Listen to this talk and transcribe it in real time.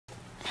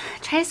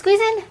Try to squeeze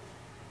in.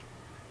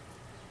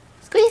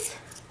 Squeeze.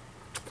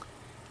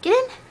 Get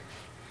in.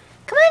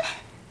 Come on.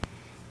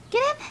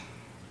 Get in.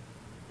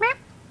 Meow.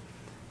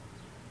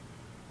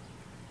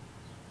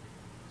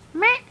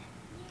 Meow.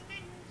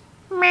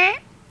 Meow.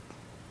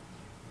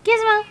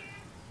 Gizmo.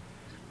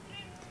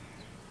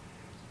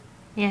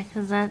 Yeah,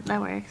 because that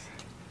works.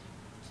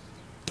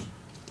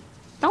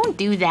 Don't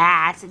do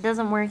that. It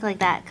doesn't work like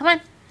that. Come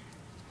on.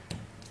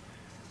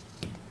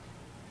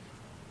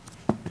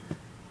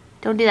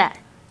 Don't do that.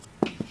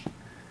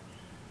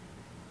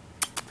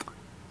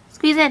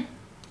 Squeeze in.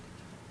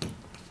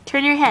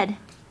 Turn your head.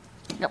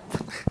 Nope.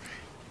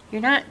 You're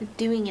not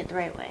doing it the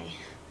right way.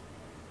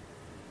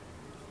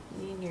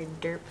 You and your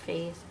derp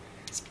face.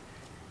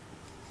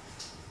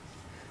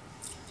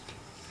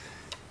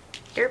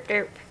 Derp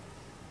derp.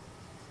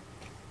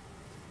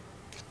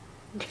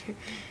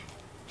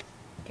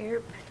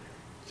 Derp.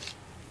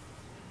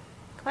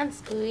 Come on,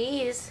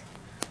 squeeze.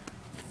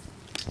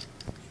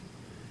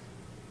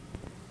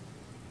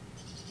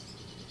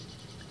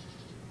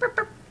 Burp,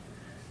 burp.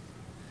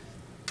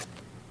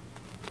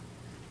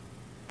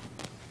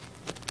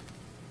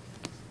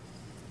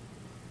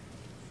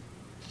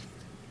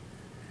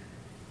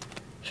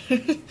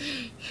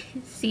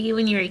 See,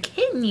 when you were a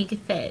kitten, you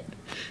could fit.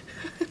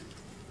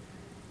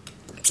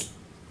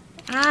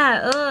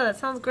 That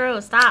sounds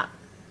gross. Stop.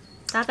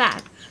 Stop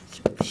that.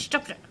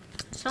 Stop that.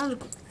 Sounds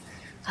gross.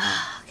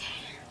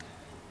 Okay.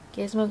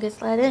 Gizmo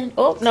gets let in.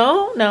 Oh,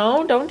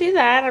 no, don't do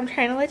that. I'm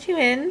trying to let you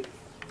in.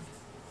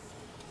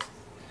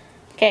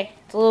 Okay,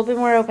 it's a little bit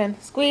more open.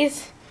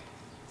 Squeeze.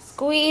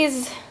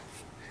 Squeeze.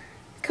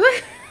 Come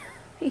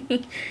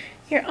on.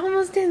 You're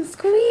almost in.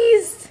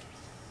 Squeeze.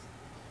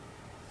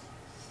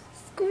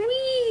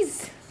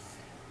 Squeeze.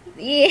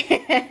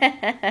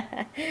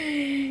 Yeah.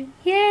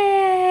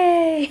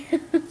 Yay.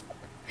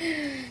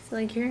 It's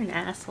like you're an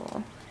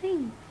asshole. Hey.